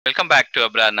Welcome back to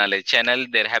Abrar Knowledge channel.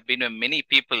 There have been many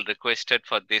people requested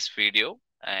for this video,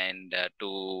 and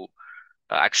to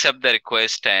accept the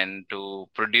request and to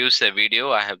produce a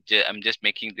video, I'm just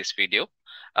making this video.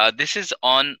 This is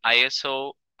on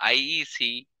ISO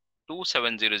IEC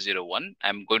 27001.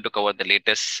 I'm going to cover the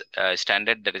latest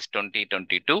standard, that is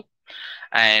 2022,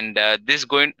 and this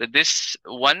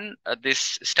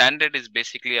standard is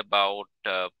basically about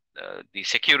the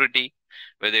security,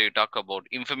 whether you talk about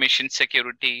information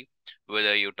security,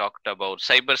 whether you talked about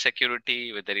cyber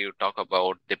security, whether you talk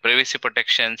about the privacy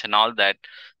protections and all that.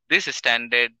 This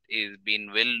standard is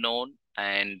been well known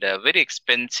and very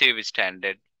expensive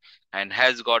standard, and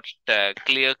has got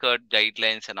clear cut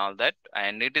guidelines and all that,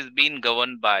 and it is being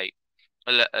governed by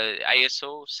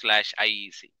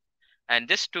ISO/IEC. And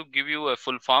just to give you a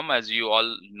full form, as you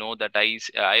all know, that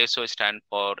ISO stand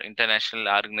for International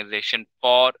Organization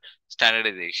for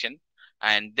Standardization.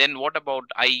 And then what about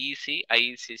IEC?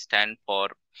 IEC stand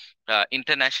for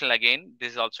international again.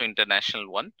 This is also international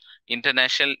one.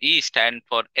 International E stand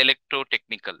for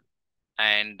electrotechnical,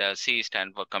 and C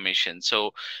stand for commission.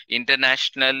 So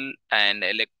international and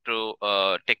electro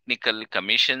technical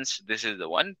commissions, this is the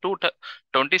one.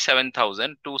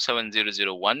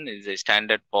 27,27001 is a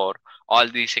standard for all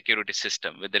the security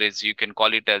system, whether it's, you can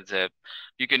call it as a,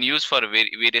 you can use for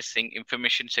various thing,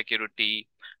 information security,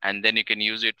 and then you can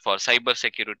use it for cyber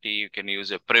security, you can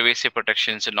use privacy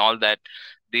protections and all that.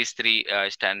 These three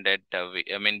standard,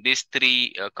 these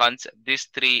three these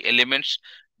three elements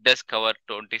does cover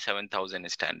 27,000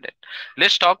 standard.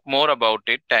 Let's talk more about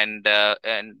it, and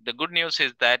the good news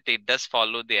is that it does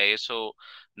follow the ISO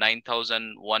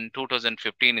 9001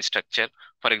 2015 structure.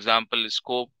 For example,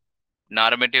 scope,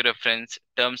 normative reference,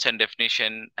 terms and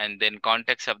definition, and then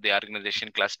context of the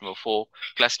organization, class number 4.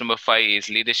 Class number 5 is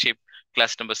leadership.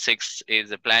 Class number 6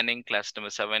 is planning. Class number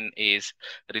 7 is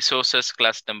resources.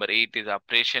 Class number 8 is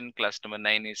operation. Class number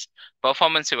 9 is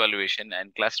performance evaluation,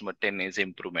 and class number 10 is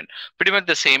improvement. Pretty much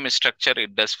the same structure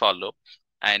it does follow,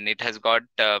 and it has got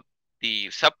the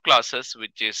subclasses,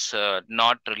 which is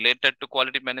not related to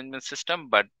quality management system,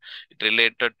 but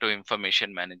related to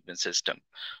information management system.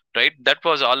 Right? That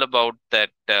was all about that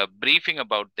briefing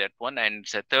about that one, and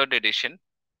it's a third edition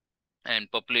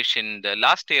and published in the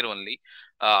last year only,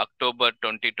 October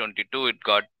 2022. It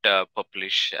got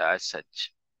published as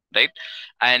such, right?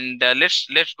 And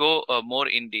let's go more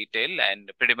in detail,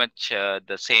 and pretty much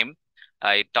the same.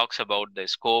 It talks about the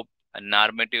scope,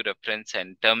 normative reference,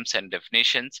 and terms and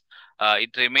definitions.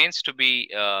 It remains to be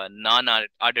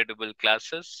non-auditable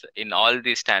classes in all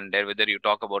the standard, whether you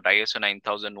talk about ISO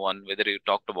 9001, whether you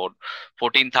talked about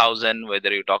 14,000,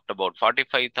 whether you talked about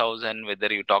 45,000,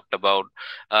 whether you talked about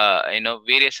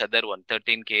various other one,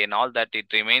 13K and all that.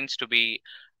 It remains to be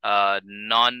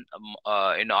non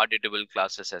auditable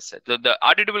classes as such. So the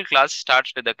auditable class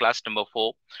starts with the class number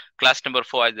 4. Class number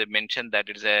 4, as I mentioned, that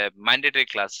it is a mandatory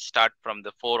class, start from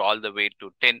the 4 all the way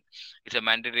to 10. It's a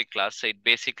mandatory class. So it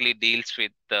basically deals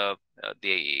with the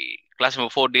class number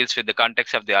 4 deals with the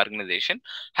context of the organization,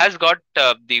 has got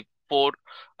the 4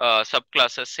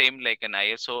 subclasses, same like an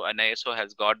ISO. An ISO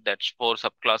has got that 4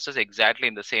 subclasses, exactly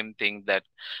in the same thing that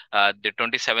the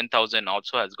 27,000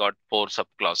 also has got 4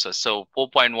 subclasses. So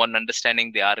 4.1,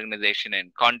 understanding the organization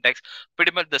and context,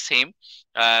 pretty much the same.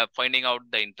 Finding out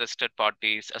the interested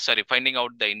parties, finding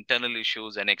out the internal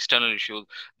issues and external issues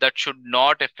that should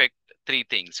not affect 3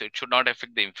 things. So it should not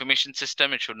affect the information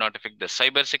system, it should not affect the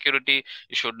cyber security,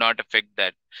 it should not affect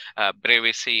that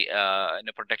privacy and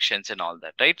protections and all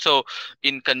that, right? So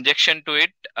in conjunction to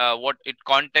it, what it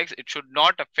context, it should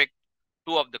not affect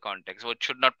 2 of the context. So it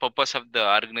should not purpose of the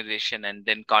organization and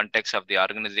then context of the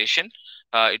organization.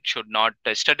 It should not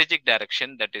strategic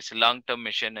direction, that is long-term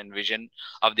mission and vision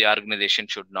of the organization,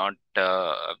 should not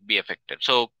be affected.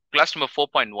 So class number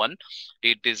 4.1,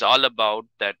 it is all about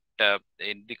that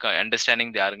in the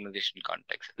understanding the organizational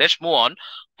context. Let's move on.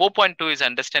 4.2 is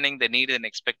understanding the need and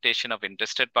expectation of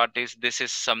interested parties. This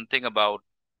is something about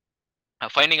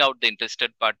finding out the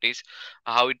interested parties,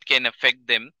 how it can affect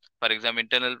them. For example,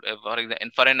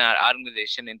 for an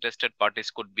organization, interested parties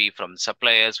could be from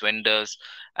suppliers, vendors,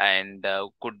 and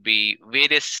could be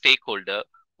various stakeholders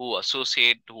who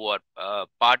associate, who are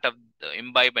part of the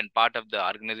imbibe and part of the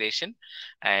organization.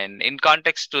 And in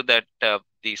context to that,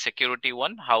 the security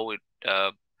one, how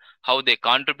they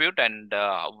contribute, and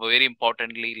very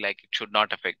importantly, like, it should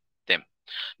not affect them.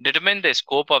 Determine the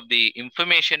scope of the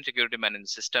information security management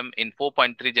system. In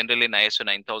 4.3, generally in ISO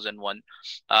 9001,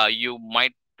 you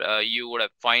might you would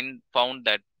have found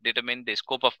that determine the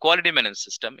scope of quality management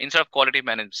system. Instead of quality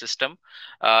management system,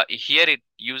 here it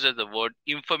uses the word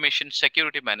information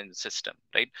security management system,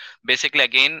 right? Basically,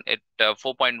 again, at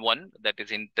 4.1, that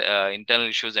is internal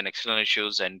issues and external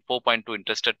issues, and 4.2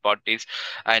 interested parties,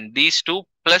 and these two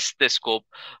plus the scope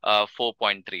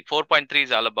 4.3. 4.3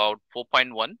 is all about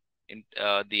 4.1.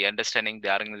 The understanding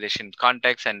the organization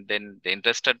context and then the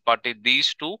interested party,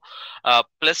 these two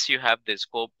plus you have the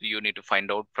scope you need to find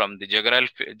out from the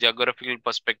geographical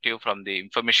perspective, from the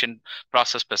information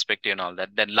process perspective and all that.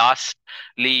 Then lastly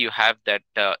you have that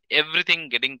everything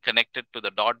getting connected to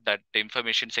the dot, that the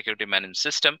information security management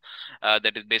system,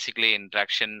 that is basically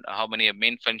interaction, how many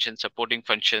main functions, supporting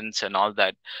functions and all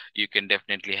that you can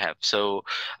definitely have. So,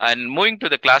 and moving to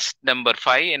the class number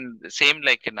 5, and same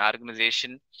like an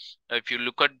organization, if you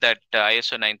look at that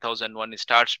ISO 9001, it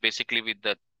starts basically with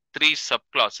the three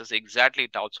subclasses. Exactly,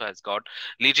 it also has got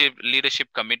leadership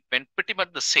commitment, pretty much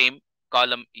the same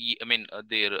column. I mean,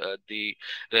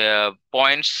 the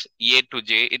points A to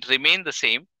J, it remain the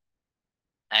same.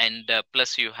 And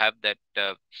plus you have that,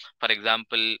 for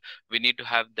example, we need to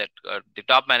have that the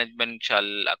top management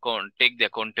shall take the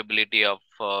accountability of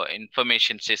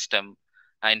information system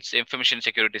and information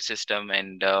security system,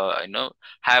 and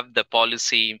have the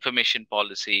policy, information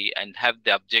policy, and have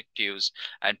the objectives,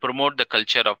 and promote the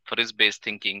culture of risk-based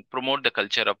thinking, promote the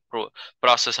culture of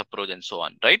process approach, and so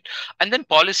on, right? And then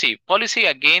policy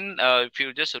again, if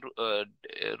you just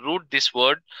root this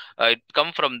word, it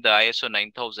come from the ISO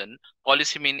 9000.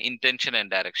 Policy mean intention and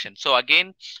direction. So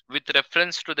again, with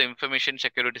reference to the information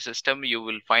security system, you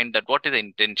will find that what is the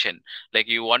intention. Like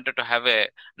you wanted to have an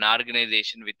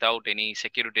organization without any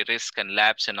security risk and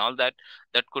labs and all that.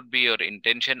 That could be your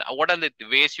intention. What are the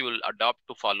ways you will adopt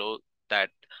to follow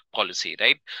that policy,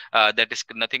 right? That is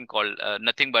nothing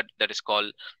but that is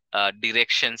called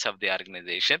directions of the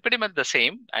organization. Pretty much the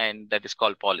same, and that is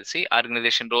called policy.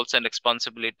 Organization roles and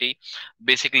responsibility,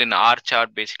 basically in our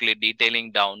chart, basically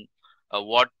detailing down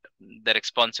what the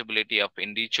responsibility of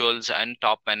individuals and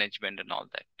top management and all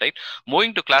that, right?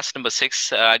 Moving to class number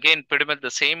 6, again, pretty much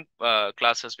the same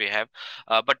classes we have,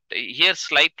 but here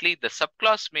slightly the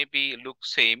subclass maybe look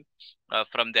same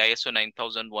from the ISO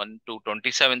 9001 to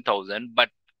 27000, but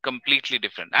completely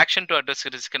different. Action to address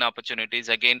risk and opportunities.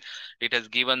 Again, it has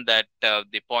given that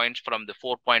the points from the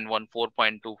 4.1,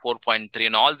 4.2, 4.3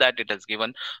 and all that it has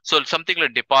given. So something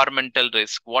like departmental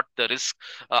risk, what the risk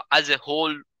as a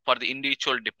whole for the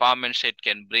individual departments it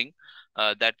can bring,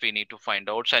 that we need to find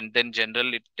out. And then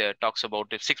general, it talks about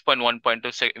it.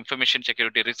 6.1.2 information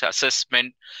security risk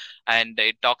assessment, and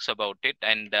it talks about it,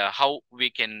 and how we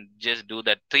can just do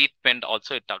that treatment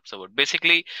also it talks about.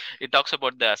 Basically, it talks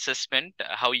about the assessment,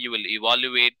 how you will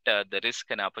evaluate the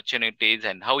risk and opportunities,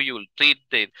 and how you will treat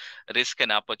the risk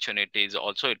and opportunities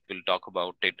also it will talk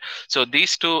about it. So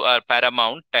these two are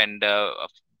paramount, and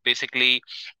basically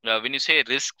when you say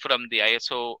risk from the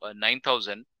ISO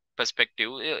 9000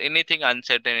 perspective, anything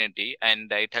uncertainty,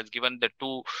 and it has given the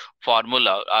two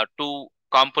formula or two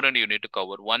component you need to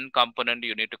cover. One component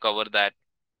you need to cover that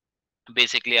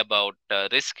basically about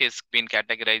risk is being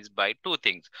categorized by two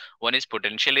things. One is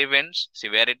potential events,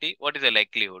 severity, what is the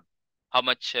likelihood, how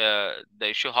much the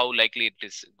issue, how likely it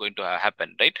is going to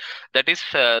happen, right? That is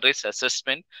risk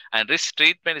assessment. And risk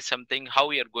treatment is something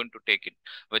how you are going to take it,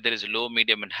 whether it's low,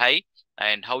 medium and high,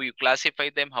 and how you classify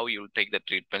them, how you will take the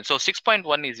treatment. So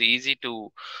 6.1 is easy to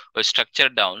structure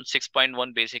down.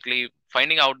 6.1 basically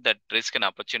finding out that risk and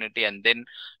opportunity, and then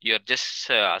you're just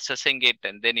assessing it,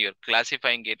 and then you're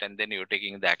classifying it, and then you're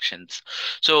taking the actions.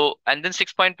 So, and then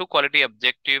 6.2 quality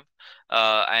objective,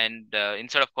 and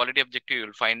instead of quality objective,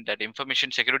 you'll find that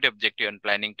information security objective and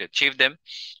planning to achieve them.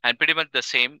 And pretty much the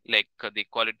same, like the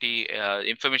quality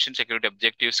information security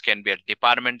objectives can be at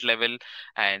department level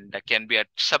and can be at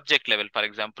subject level. For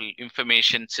example,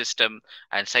 information system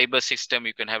and cyber system,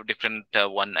 you can have different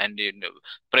one, and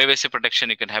privacy protection,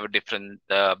 you can have a different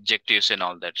objectives and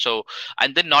all that. So,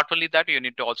 and then not only that, you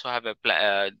need to also have a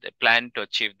plan to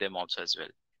achieve them also as well,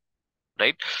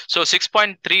 right? So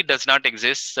 6.3 does not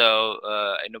exist.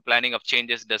 Planning of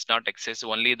changes does not exist.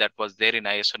 Only that was there in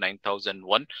ISO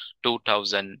 9001,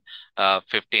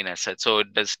 2015 as such. So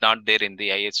it does not there in the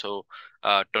ISO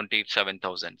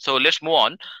 27,000. So let's move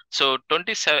on. So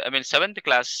 7th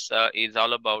class is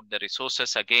all about the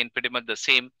resources. Again, pretty much the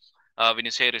same. When you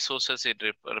say resources, it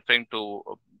referring to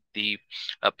the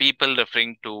people,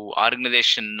 referring to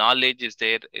organization knowledge is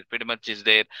there, it pretty much is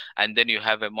there. And then you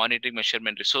have a monitoring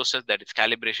measurement resources, that is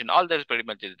calibration, all that pretty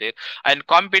much is there. And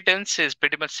competence is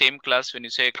pretty much same class. When you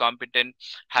say competent,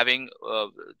 having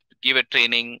give a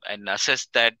training and assess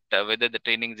that whether the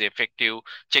training is effective,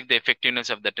 check the effectiveness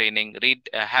of the training,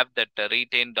 have that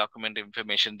retained document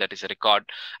information that is a record,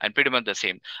 and pretty much the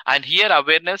same. And here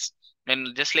awareness,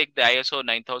 and just like the ISO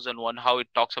 9001, how it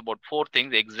talks about four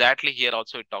things, exactly here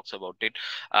also it talks about it.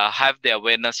 Have the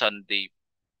awareness on the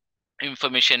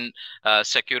information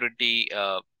security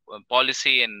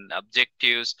policy and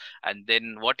objectives, and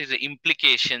then what is the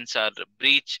implications or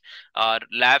breach or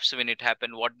lapse when it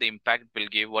happened, what the impact will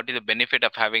give, what is the benefit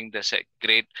of having this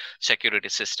great security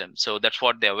system. So that's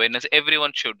what the awareness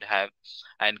everyone should have.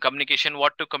 And communication,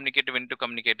 what to communicate, when to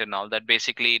communicate, and all that,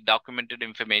 basically documented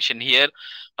information here.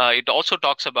 It also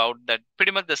talks about that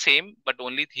pretty much the same, but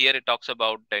only here it talks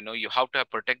about, you have to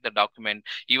protect the document,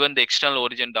 even the external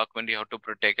origin document you have to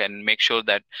protect and make sure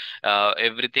that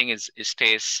everything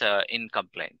stays in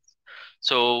compliance.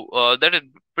 So that is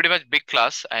pretty much big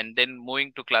class. And then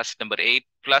moving to class number 8.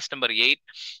 Class number 8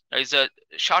 is a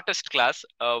shortest class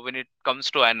when it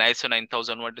comes to an ISO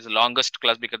 9001. It is the longest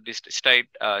class because this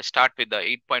start with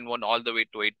the 8.1 all the way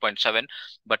to 8.7,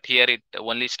 but here it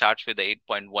only starts with the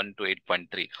 8.1 to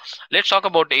 8.3. Let's talk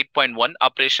about 8.1,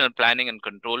 operational planning and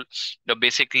control.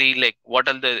 Basically, like what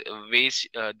are the ways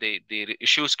the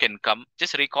issues can come.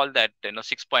 Just recall that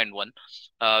 6.1.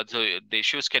 So the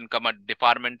issues can come at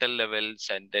departmental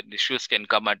levels, and then issues can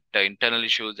come at internal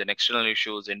issues and external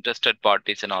issues, interested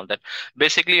parties, and all that.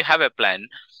 Basically, you have a plan.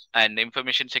 And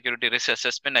information security risk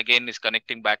assessment again is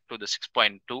connecting back to the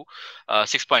 6.2,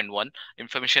 6.1,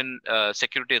 information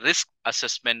security risk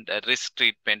assessment, risk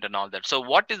treatment, and all that. So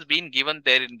what is being given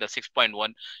there in the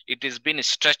 6.1, it is been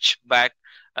stretched back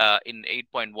in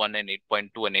 8.1 and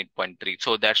 8.2 and 8.3.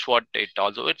 So that's what it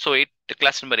also is. So the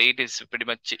class number 8 is pretty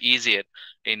much easier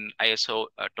in ISO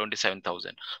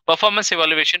 27000. Performance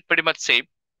evaluation, pretty much same.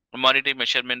 Monitoring,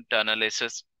 measurement,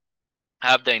 analysis,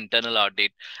 have the internal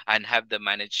audit, and have the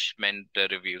management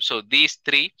review. So these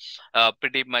three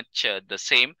pretty much the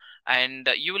same. And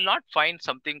you will not find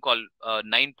something called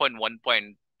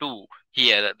 9.1.2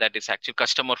 here, that is actually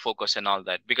customer focus and all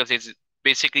that, because it's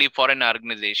basically foreign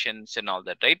organizations and all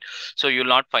that, right? So you'll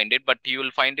not find it, but you will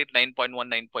find it 9.1,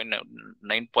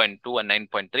 9.2, and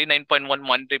 9.3. 9.1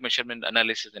 monitoring, measurement,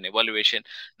 analysis, and evaluation.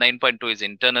 9.2 is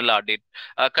internal audit,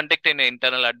 conducting an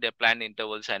internal audit, plan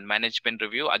intervals, and management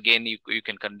review. Again, you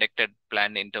can conduct a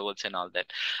plan intervals and all that.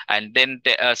 And then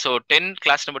so 10,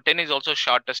 class number 10 is also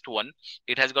shortest one.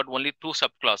 It has got only two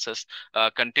subclasses.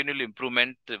 Continual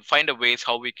improvement, find a ways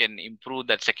how we can improve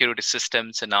that security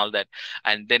systems and all that,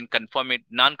 and then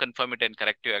non-conformity and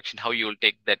corrective action, how you will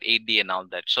take that AD and all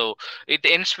that. So it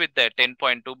ends with the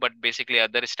 10.2, but basically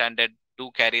other standard do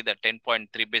carry the 10.3,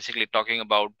 basically talking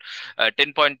about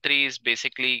 10.3 is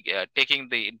basically taking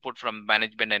the input from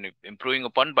management and improving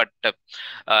upon, but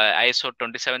ISO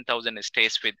 27000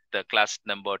 stays with the class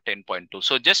number 10.2.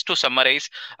 So just to summarize,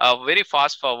 very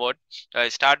fast forward,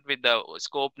 start with the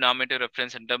scope, normative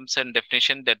reference, and terms and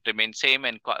definition that remain same,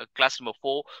 and class number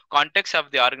 4, context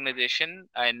of the organization,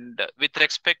 and with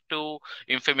respect to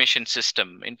information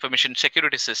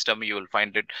security system, you will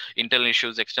find it internal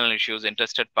issues, external issues,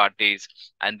 interested parties,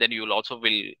 and then you will also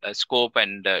scope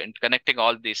and connecting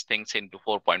all these things into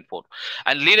 4.4.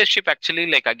 And leadership actually,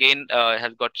 like again,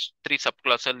 has got 3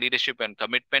 subclasses: leadership and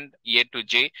commitment, A to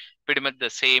J, pretty much the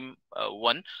same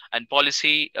one. And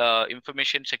policy,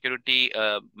 information security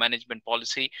management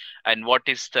policy, and what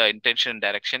is the intention and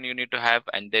direction you need to have.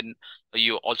 And then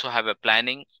you also have a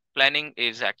planning. Planning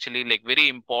is actually like very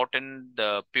important.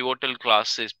 The pivotal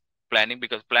class is planning,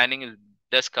 because planning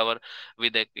does cover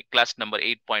with the class number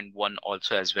 8.1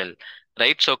 also as well,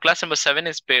 right? So class number 7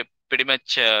 is pretty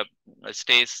much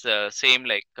stays same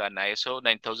like an ISO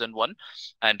 9001,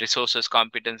 and resources,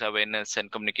 competence, awareness,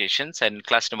 and communications. And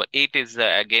class number 8 is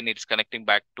again, it's connecting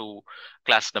back to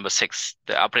class number 6,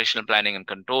 the operational planning and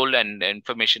control, and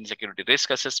information security risk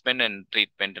assessment and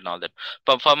treatment, and all that.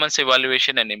 Performance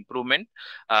evaluation and improvement,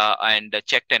 and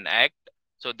checked and act.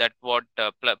 So that what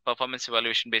performance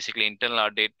evaluation, basically internal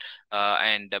audit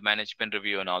and management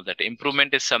review and all that.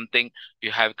 Improvement is something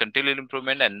you have continual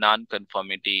improvement and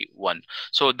non-conformity one.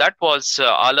 So that was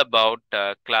all about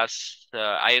class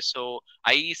ISO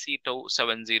IEC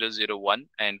 27001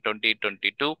 and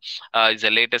 2022 is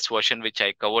the latest version which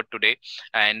I covered today.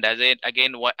 And as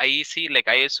again, IEC, like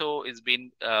ISO is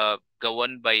being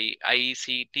governed by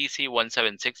IEC TC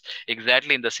 176,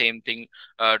 exactly in the same thing.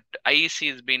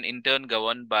 IEC has been in turn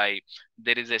governed by,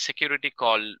 there is a security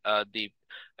called the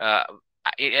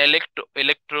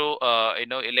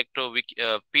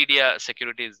Electropedia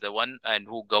security is the one and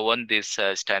who govern these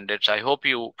standards. I hope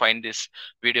you find this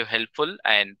video helpful,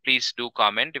 and please do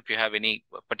comment if you have any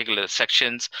particular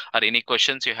sections or any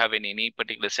questions you have in any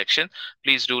particular section.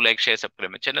 Please do like, share,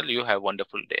 subscribe my channel. You have a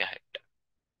wonderful day ahead.